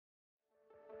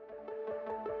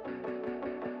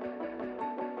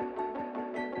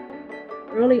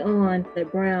Early on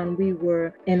at Brown, we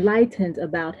were enlightened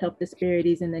about health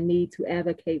disparities and the need to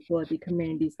advocate for the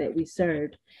communities that we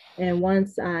served. And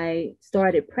once I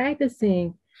started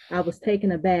practicing, I was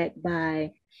taken aback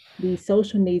by the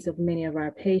social needs of many of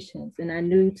our patients. And I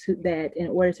knew that in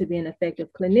order to be an effective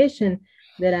clinician,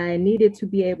 that I needed to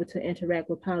be able to interact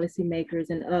with policymakers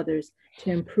and others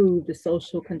to improve the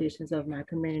social conditions of my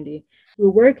community. We're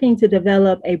working to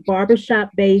develop a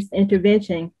barbershop-based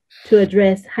intervention to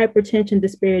address hypertension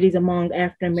disparities among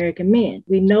African American men.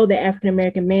 We know that African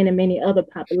American men and many other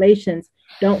populations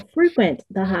don't frequent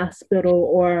the hospital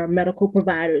or medical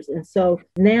providers. And so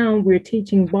now we're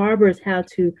teaching barbers how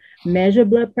to measure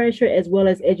blood pressure as well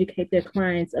as educate their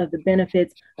clients of the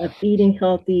benefits of eating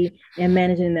healthy and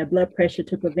managing their blood pressure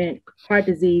to prevent heart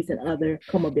disease and other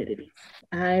comorbidities.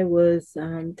 I was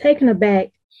taken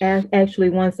aback actually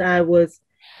once I was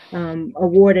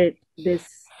awarded this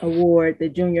award, the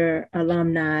Junior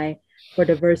Alumni for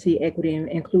Diversity, Equity, and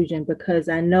Inclusion, because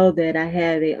I know that I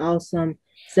have an awesome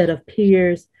set of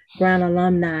peers. Brown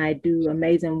alumni do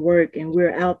amazing work, and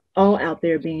we're all out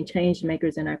there being change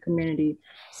makers in our community.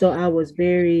 So I was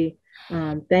very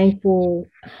thankful,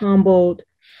 humbled,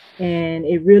 and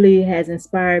it really has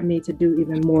inspired me to do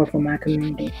even more for my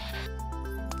community.